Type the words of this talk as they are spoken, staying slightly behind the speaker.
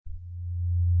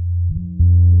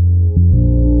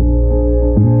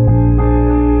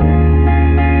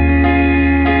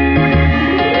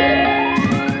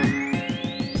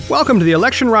Welcome to the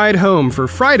election ride home for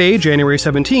Friday, January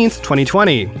 17th,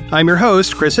 2020. I'm your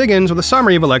host, Chris Higgins, with a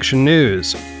summary of election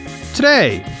news.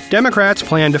 Today, Democrats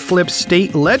plan to flip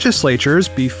state legislatures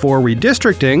before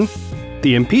redistricting,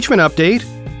 the impeachment update,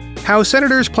 how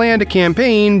senators plan to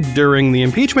campaign during the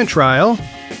impeachment trial,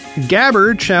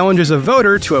 Gabbard challenges a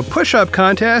voter to a push-up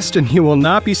contest and you will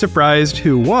not be surprised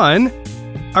who won,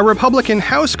 a Republican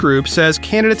House group says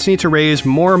candidates need to raise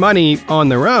more money on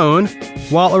their own,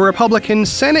 while a Republican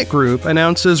Senate group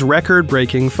announces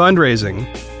record-breaking fundraising.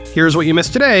 Here's what you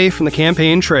missed today from the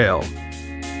campaign trail.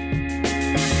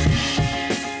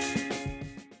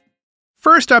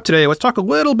 First up today, let's talk a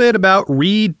little bit about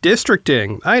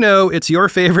redistricting. I know it's your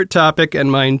favorite topic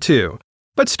and mine too.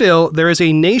 But still, there is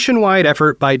a nationwide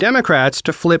effort by Democrats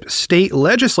to flip state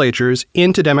legislatures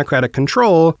into Democratic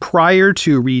control prior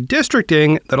to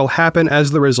redistricting that'll happen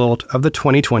as the result of the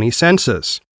 2020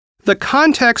 census. The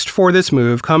context for this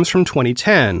move comes from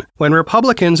 2010, when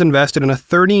Republicans invested in a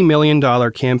 $30 million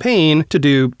campaign to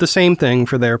do the same thing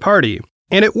for their party.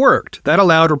 And it worked. That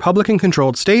allowed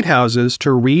Republican-controlled state houses to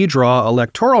redraw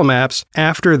electoral maps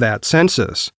after that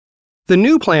census. The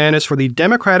new plan is for the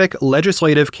Democratic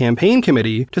Legislative Campaign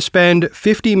Committee to spend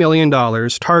 $50 million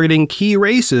targeting key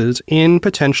races in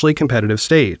potentially competitive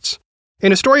states.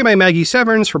 In a story by Maggie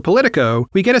Severns for Politico,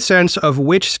 we get a sense of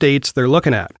which states they're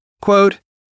looking at. Quote,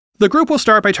 "The group will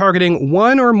start by targeting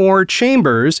one or more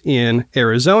chambers in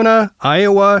Arizona,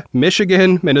 Iowa,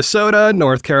 Michigan, Minnesota,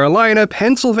 North Carolina,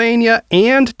 Pennsylvania,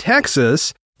 and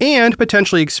Texas, and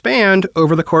potentially expand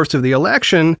over the course of the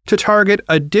election to target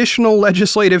additional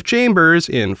legislative chambers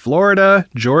in Florida,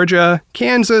 Georgia,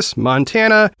 Kansas,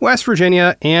 Montana, West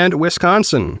Virginia, and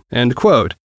Wisconsin." End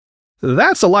quote.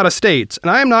 That's a lot of states, and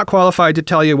I am not qualified to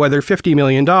tell you whether $50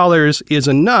 million is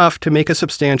enough to make a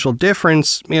substantial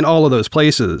difference in all of those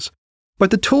places.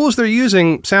 But the tools they're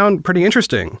using sound pretty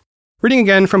interesting. Reading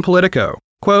again from Politico,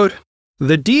 quote,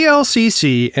 "The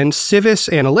DLCC and Civis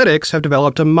Analytics have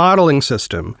developed a modeling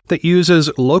system that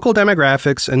uses local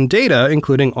demographics and data,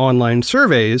 including online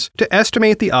surveys, to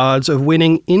estimate the odds of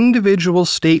winning individual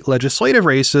state legislative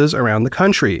races around the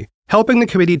country, helping the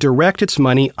committee direct its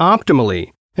money optimally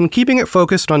and keeping it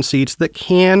focused on seats that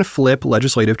can flip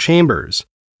legislative chambers.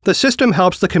 The system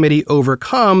helps the committee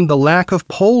overcome the lack of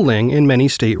polling in many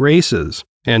state races."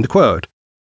 End quote.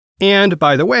 And,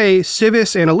 by the way,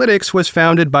 Civis Analytics was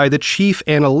founded by the chief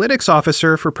analytics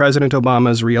officer for President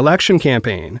Obama's re-election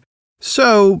campaign.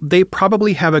 So, they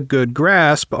probably have a good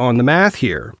grasp on the math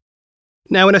here.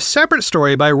 Now, in a separate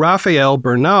story by Raphael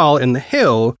Bernal in The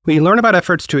Hill, we learn about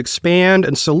efforts to expand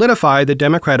and solidify the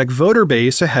Democratic voter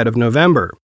base ahead of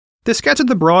November. This gets at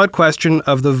the broad question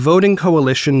of the voting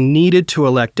coalition needed to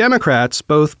elect Democrats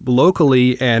both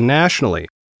locally and nationally.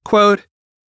 Quote,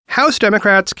 "House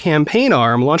Democrats' campaign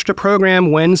arm launched a program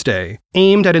Wednesday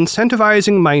aimed at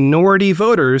incentivizing minority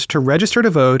voters to register to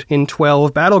vote in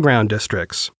 12 battleground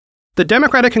districts. The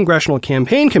Democratic Congressional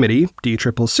Campaign Committee,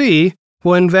 DCCC,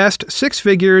 will invest six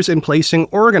figures in placing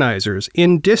organizers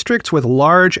in districts with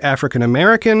large African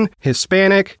American,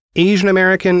 Hispanic, Asian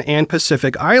American, and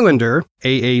Pacific Islander,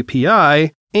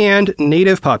 AAPI, and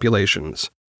Native populations.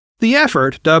 The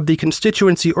effort, dubbed the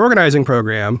Constituency Organizing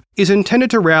Program, is intended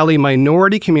to rally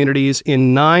minority communities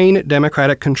in 9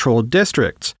 Democratic-controlled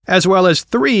districts, as well as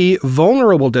 3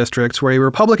 vulnerable districts where a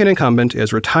Republican incumbent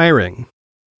is retiring.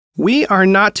 We are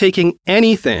not taking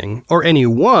anything or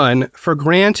anyone for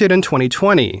granted in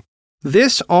 2020.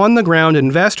 This on-the-ground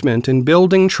investment in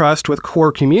building trust with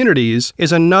core communities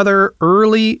is another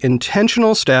early,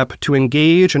 intentional step to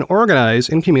engage and organize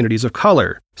in communities of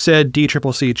color, said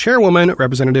DCCC Chairwoman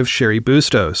Representative Cheri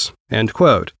Bustos. End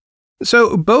quote.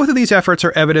 So both of these efforts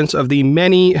are evidence of the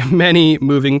many, many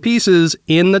moving pieces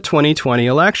in the 2020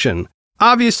 election.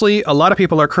 Obviously, a lot of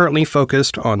people are currently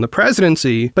focused on the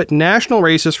presidency, but national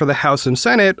races for the House and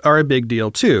Senate are a big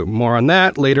deal too. More on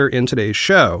that later in today's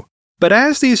show. But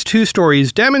as these two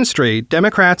stories demonstrate,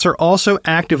 Democrats are also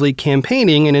actively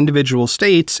campaigning in individual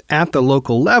states at the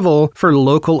local level for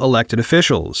local elected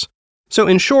officials. So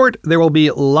in short, there will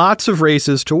be lots of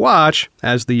races to watch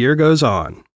as the year goes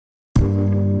on.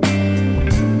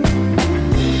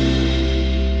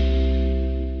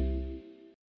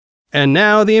 And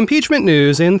now the impeachment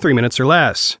news in 3 minutes or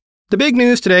less. The big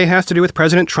news today has to do with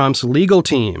President Trump's legal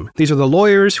team. These are the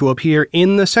lawyers who appear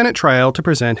in the Senate trial to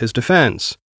present his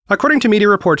defense. According to media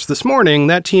reports this morning,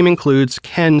 that team includes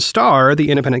Ken Starr, the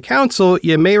independent counsel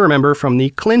you may remember from the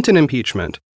Clinton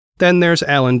impeachment. Then there's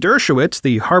Alan Dershowitz,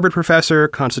 the Harvard professor,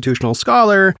 constitutional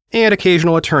scholar, and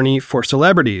occasional attorney for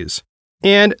celebrities.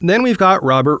 And then we've got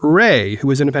Robert Ray, who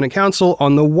was independent counsel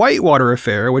on the Whitewater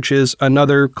affair, which is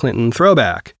another Clinton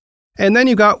throwback. And then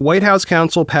you got White House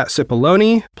counsel Pat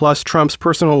Cipollone, plus Trump's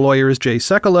personal lawyers Jay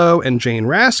Sekulow and Jane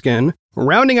Raskin.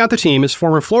 Rounding out the team is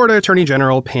former Florida Attorney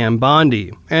General Pam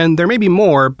Bondi. And there may be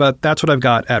more, but that's what I've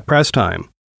got at press time.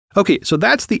 Okay, so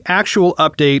that's the actual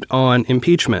update on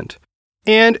impeachment.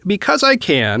 And because I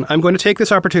can, I'm going to take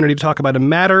this opportunity to talk about a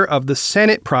matter of the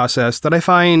Senate process that I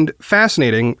find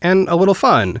fascinating and a little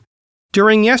fun.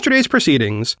 During yesterday's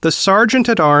proceedings, the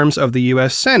Sergeant-at-Arms of the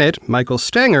U.S. Senate, Michael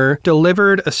Stenger,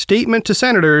 delivered a statement to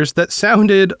senators that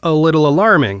sounded a little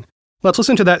alarming. Let's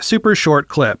listen to that super short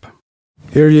clip.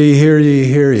 Hear ye, hear ye,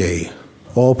 hear ye.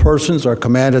 All persons are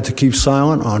commanded to keep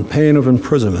silent on pain of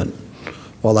imprisonment,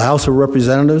 while the House of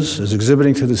Representatives is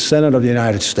exhibiting to the Senate of the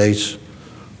United States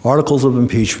articles of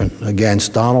impeachment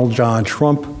against Donald John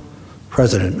Trump,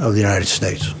 President of the United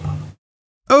States.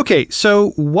 Okay,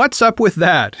 so what's up with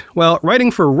that? Well,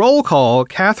 writing for Roll Call,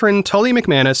 Catherine Tully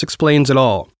McManus explains it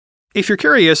all. If you're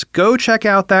curious, go check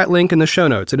out that link in the show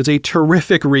notes. It is a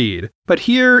terrific read. But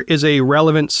here is a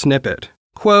relevant snippet.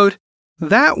 Quote,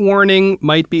 "That warning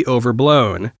might be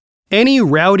overblown. Any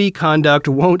rowdy conduct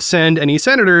won't send any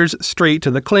senators straight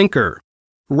to the clinker.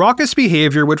 Raucous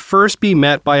behavior would first be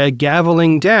met by a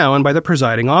gaveling down by the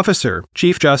presiding officer,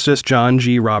 Chief Justice John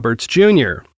G. Roberts,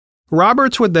 Jr.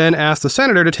 Roberts would then ask the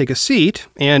senator to take a seat,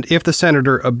 and if the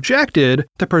senator objected,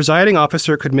 the presiding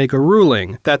officer could make a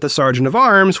ruling that the Sergeant of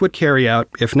Arms would carry out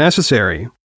if necessary."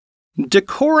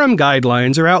 Decorum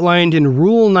guidelines are outlined in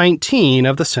Rule 19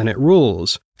 of the Senate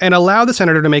Rules, and allow the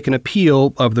senator to make an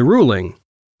appeal of the ruling.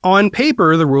 On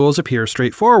paper, the rules appear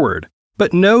straightforward,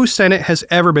 but no Senate has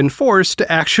ever been forced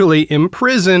to actually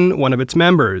imprison one of its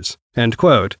members. End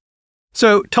quote.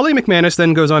 So Tully McManus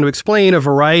then goes on to explain a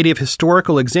variety of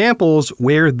historical examples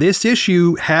where this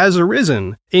issue has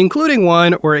arisen, including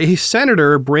one where a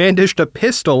senator brandished a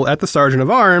pistol at the Sergeant of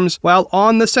Arms while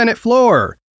on the Senate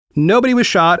floor. Nobody was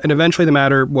shot, and eventually the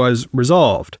matter was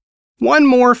resolved. One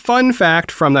more fun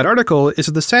fact from that article is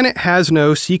that the Senate has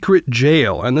no secret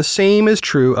jail, and the same is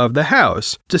true of the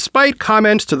House, despite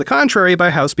comments to the contrary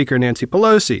by House Speaker Nancy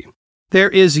Pelosi. There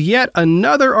is yet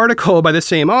another article by the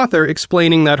same author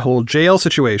explaining that whole jail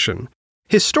situation.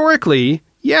 Historically,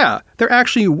 yeah, there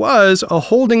actually was a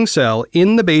holding cell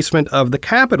in the basement of the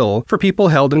Capitol for people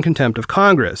held in contempt of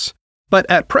Congress. But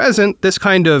at present, this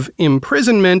kind of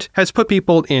imprisonment has put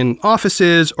people in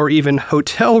offices or even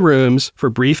hotel rooms for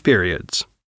brief periods.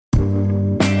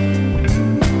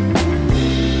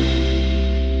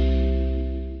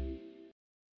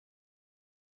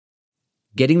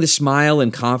 Getting the smile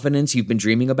and confidence you've been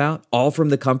dreaming about, all from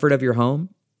the comfort of your home,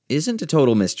 isn't a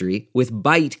total mystery with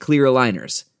Byte clear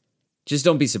aligners. Just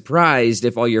don't be surprised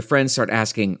if all your friends start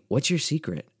asking, "What's your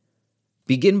secret?"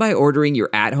 Begin by ordering your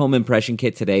at-home impression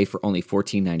kit today for only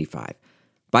 $14.95.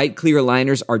 Byte clear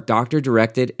aligners are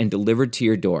doctor-directed and delivered to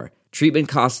your door. Treatment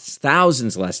costs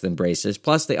thousands less than braces,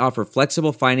 plus they offer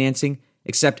flexible financing,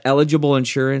 accept eligible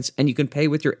insurance, and you can pay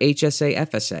with your HSA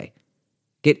FSA.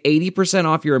 Get 80%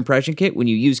 off your impression kit when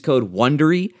you use code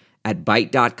WONDERY at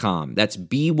Byte.com. That's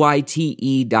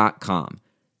BYTE.com.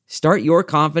 Start your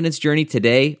confidence journey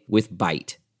today with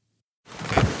Byte.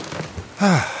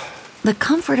 The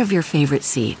comfort of your favorite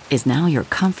seat is now your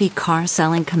comfy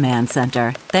car-selling command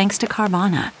center, thanks to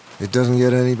Carvana. It doesn't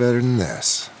get any better than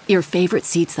this. Your favorite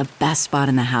seat's the best spot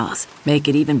in the house. Make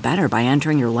it even better by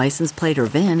entering your license plate or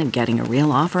VIN and getting a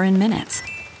real offer in minutes.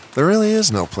 There really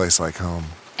is no place like home.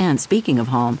 And speaking of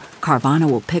home, Carvana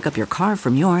will pick up your car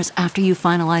from yours after you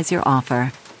finalize your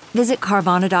offer. Visit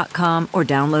Carvana.com or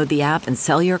download the app and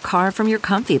sell your car from your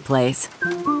comfy place.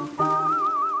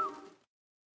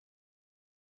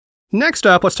 Next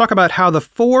up, let's talk about how the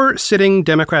 4 sitting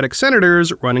Democratic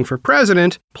senators running for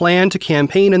president plan to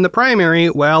campaign in the primary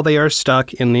while they are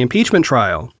stuck in the impeachment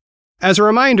trial. As a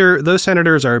reminder, those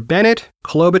senators are Bennett,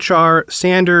 Klobuchar,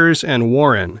 Sanders, and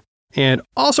Warren. And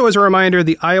also as a reminder,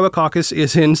 the Iowa caucus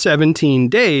is in 17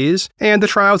 days, and the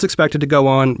trial is expected to go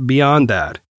on beyond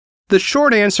that. The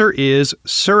short answer is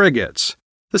surrogates.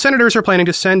 The senators are planning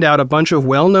to send out a bunch of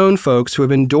well-known folks who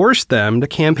have endorsed them to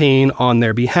campaign on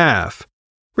their behalf.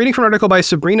 Reading from an article by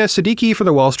Sabrina Siddiqui for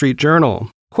the Wall Street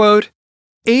Journal. Quote,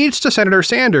 aides to Senator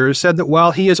Sanders said that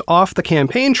while he is off the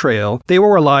campaign trail, they will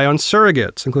rely on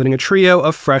surrogates, including a trio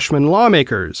of freshman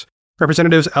lawmakers.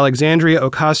 Representatives Alexandria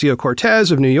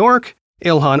Ocasio-Cortez of New York,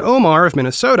 Ilhan Omar of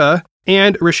Minnesota,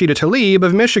 and Rashida Tlaib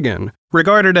of Michigan,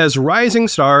 regarded as rising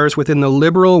stars within the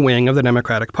liberal wing of the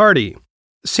Democratic Party.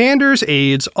 Sanders'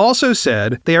 aides also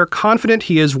said they are confident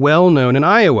he is well known in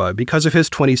Iowa because of his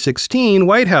 2016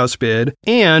 White House bid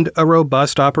and a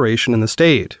robust operation in the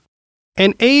state.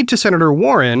 An aide to Senator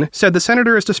Warren said the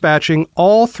senator is dispatching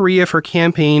all 3 of her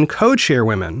campaign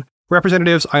co-chairwomen,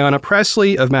 Representatives Ayanna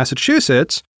Pressley of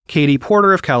Massachusetts, Katie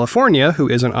Porter of California, who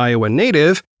is an Iowa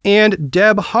native, and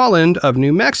Deb Haaland of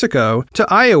New Mexico to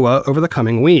Iowa over the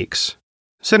coming weeks.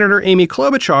 Senator Amy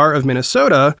Klobuchar of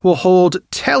Minnesota will hold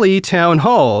tele-town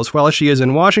halls while she is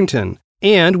in Washington,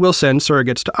 and will send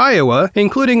surrogates to Iowa,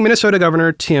 including Minnesota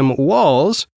Governor Tim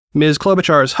Walz, Ms.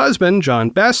 Klobuchar's husband,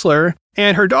 John Bessler,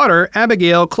 and her daughter,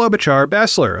 Abigail Klobuchar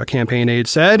Bessler, a campaign aide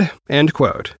said, end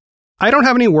quote. I don't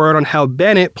have any word on how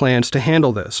Bennett plans to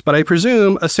handle this, but I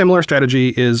presume a similar strategy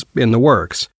is in the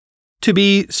works. To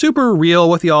be super real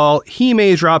with y'all, he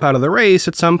may drop out of the race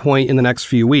at some point in the next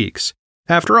few weeks.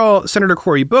 After all, Senator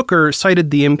Cory Booker cited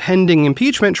the impending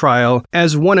impeachment trial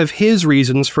as one of his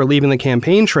reasons for leaving the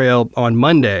campaign trail on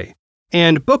Monday.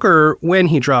 And Booker, when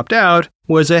he dropped out,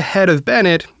 was ahead of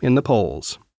Bennett in the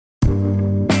polls.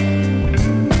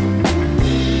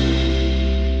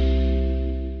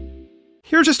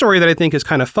 Here's a story that I think is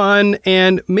kind of fun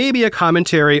and maybe a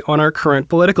commentary on our current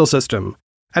political system.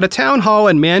 At a town hall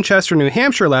in Manchester, New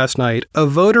Hampshire last night, a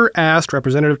voter asked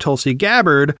Representative Tulsi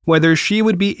Gabbard whether she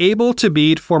would be able to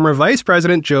beat former Vice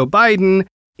President Joe Biden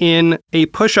in a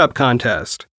push-up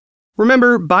contest.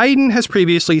 Remember, Biden has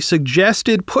previously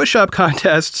suggested push-up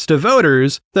contests to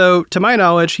voters, though to my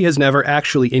knowledge he has never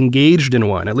actually engaged in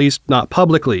one, at least not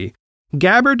publicly.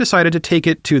 Gabbard decided to take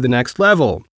it to the next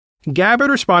level. Gabbard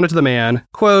responded to the man,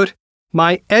 quote,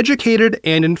 "My educated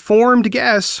and informed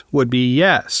guess would be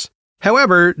yes.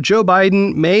 However, Joe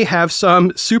Biden may have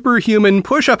some superhuman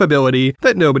push-up ability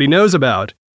that nobody knows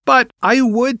about. But I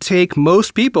would take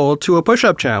most people to a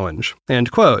push-up challenge,"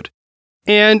 end quote.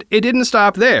 And it didn't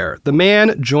stop there. The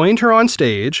man joined her on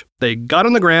stage, they got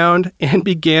on the ground, and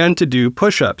began to do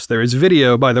push-ups. There is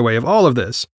video, by the way, of all of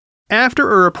this.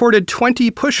 After a reported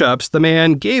 20 push-ups, the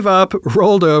man gave up,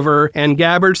 rolled over, and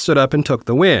Gabbard stood up and took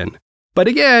the win. But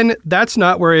again, that's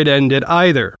not where it ended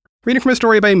either. Reading from a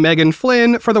story by Megan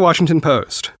Flynn for The Washington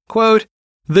Post. Quote,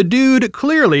 "The dude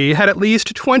clearly had at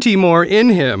least 20 more in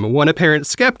him," one apparent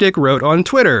skeptic wrote on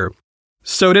Twitter.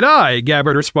 "So did I,"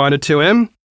 Gabbard responded to him.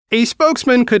 A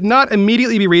spokesman could not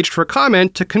immediately be reached for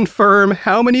comment to confirm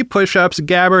how many push-ups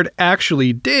Gabbard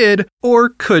actually did or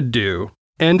could do.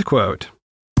 End quote.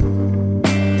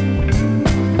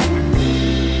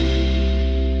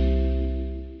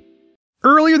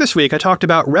 Earlier this week, I talked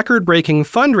about record-breaking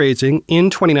fundraising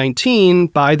in 2019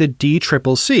 by the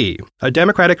DCCC, a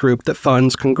Democratic group that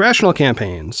funds congressional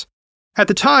campaigns. At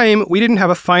the time, we didn't have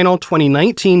a final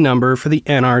 2019 number for the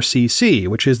NRCC,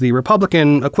 which is the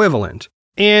Republican equivalent.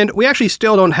 And we actually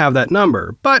still don't have that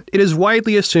number, but it is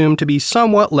widely assumed to be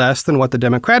somewhat less than what the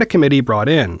Democratic Committee brought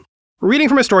in. Reading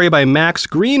from a story by Max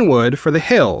Greenwood for The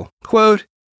Hill, quote,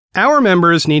 "Our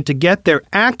members need to get their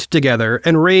act together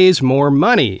and raise more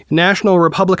money," National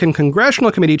Republican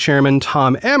Congressional Committee Chairman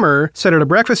Tom Emmer said at a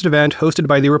breakfast event hosted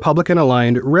by the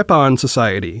Republican-aligned Ripon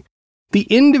Society. The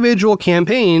individual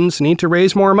campaigns need to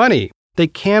raise more money. They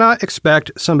cannot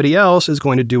expect somebody else is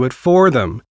going to do it for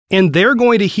them. And they're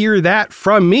going to hear that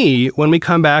from me when we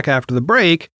come back after the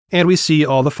break and we see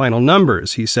all the final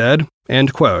numbers, he said,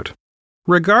 end quote.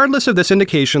 Regardless of this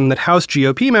indication that House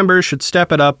GOP members should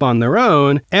step it up on their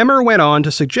own, Emmer went on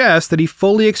to suggest that he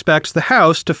fully expects the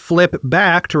House to flip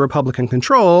back to Republican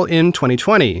control in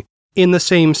 2020. In the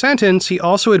same sentence, he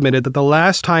also admitted that the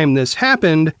last time this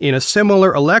happened in a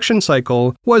similar election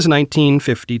cycle was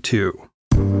 1952.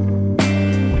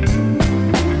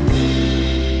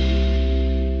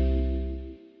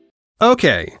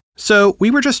 Okay, so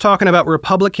we were just talking about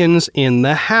Republicans in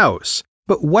the House.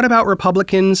 But what about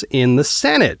Republicans in the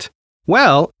Senate?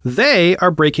 Well, they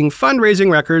are breaking fundraising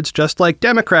records just like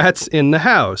Democrats in the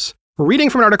House. Reading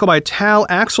from an article by Tal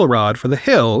Axelrod for The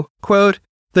Hill, quote,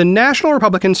 "The National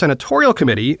Republican Senatorial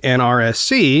Committee,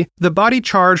 NRSC, the body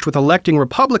charged with electing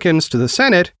Republicans to the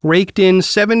Senate, raked in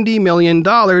 $70 million in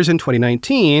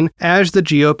 2019 as the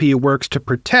GOP works to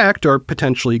protect or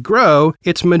potentially grow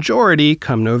its majority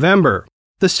come November.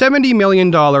 The $70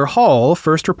 million haul,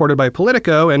 first reported by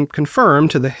Politico and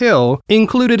confirmed to The Hill,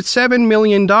 included $7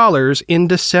 million in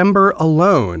December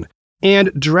alone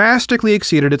and drastically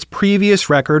exceeded its previous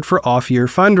record for off-year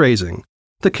fundraising.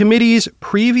 The committee's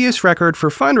previous record for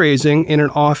fundraising in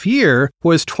an off year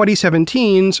was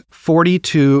 2017's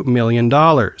 $42 million,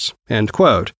 end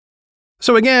quote.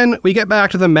 So again, we get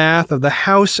back to the math of the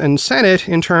House and Senate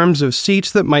in terms of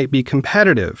seats that might be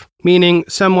competitive, meaning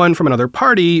someone from another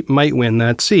party might win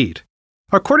that seat.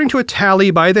 According to a tally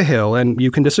by The Hill, and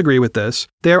you can disagree with this,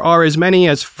 there are as many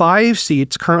as 5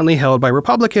 seats currently held by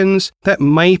Republicans that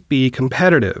might be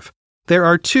competitive. There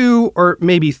are 2 or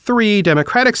maybe 3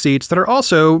 Democratic seats that are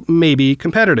also maybe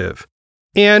competitive.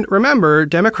 And remember,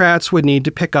 Democrats would need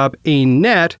to pick up a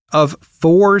net of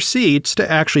 4 seats to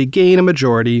actually gain a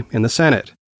majority in the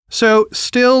Senate. So,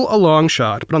 still a long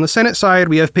shot, but on the Senate side,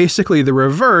 we have basically the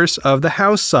reverse of the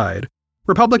House side.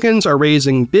 Republicans are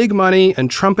raising big money and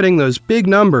trumpeting those big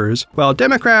numbers, while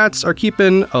Democrats are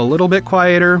keeping a little bit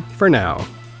quieter for now.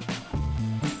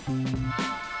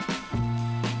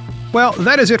 Well,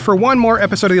 that is it for one more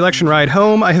episode of the Election Ride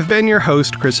Home. I have been your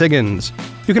host, Chris Higgins.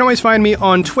 You can always find me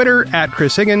on Twitter at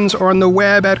Chris Higgins or on the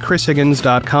web at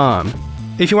chrishiggins.com.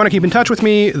 If you want to keep in touch with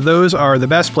me, those are the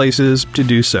best places to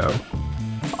do so.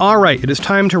 All right, it is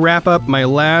time to wrap up my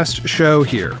last show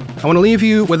here. I want to leave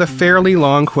you with a fairly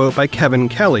long quote by Kevin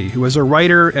Kelly, who is a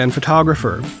writer and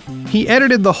photographer. He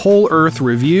edited the Whole Earth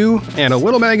Review and a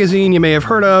little magazine you may have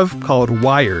heard of called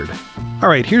Wired. All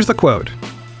right, here's the quote.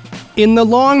 In the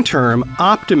long term,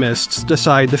 optimists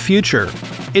decide the future.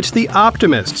 It's the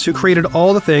optimists who created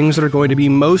all the things that are going to be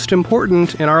most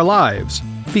important in our lives.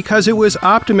 Because it was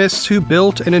optimists who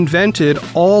built and invented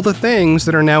all the things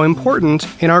that are now important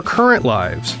in our current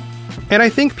lives. And I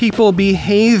think people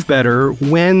behave better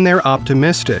when they're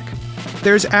optimistic.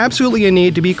 There's absolutely a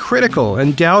need to be critical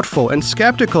and doubtful and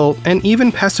skeptical and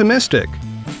even pessimistic.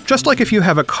 Just like if you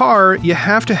have a car, you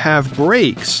have to have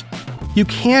brakes. You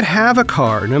can't have a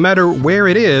car, no matter where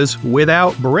it is,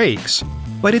 without brakes.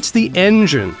 But it's the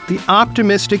engine, the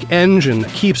optimistic engine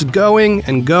that keeps going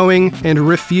and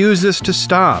refuses to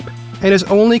stop, and is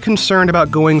only concerned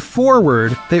about going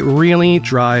forward that really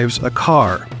drives a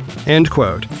car. End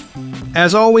quote.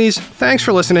 As always, thanks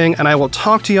for listening, and I will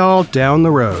talk to y'all down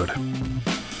the road.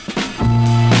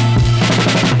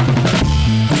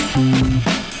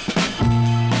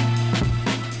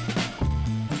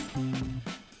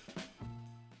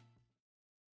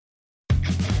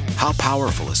 How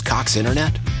powerful is Cox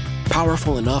Internet?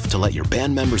 Powerful enough to let your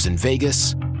band members in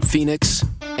Vegas, Phoenix,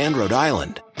 and Rhode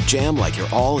Island jam like you're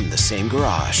all in the same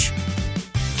garage.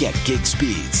 Get gig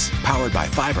speeds powered by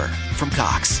fiber from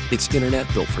Cox. It's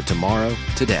internet built for tomorrow,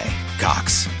 today.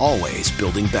 Cox, always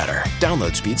building better.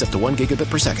 Download speeds up to 1 gigabit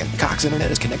per second. Cox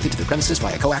Internet is connected to the premises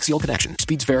via coaxial connection.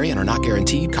 Speeds vary and are not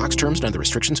guaranteed. Cox terms and other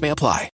restrictions may apply.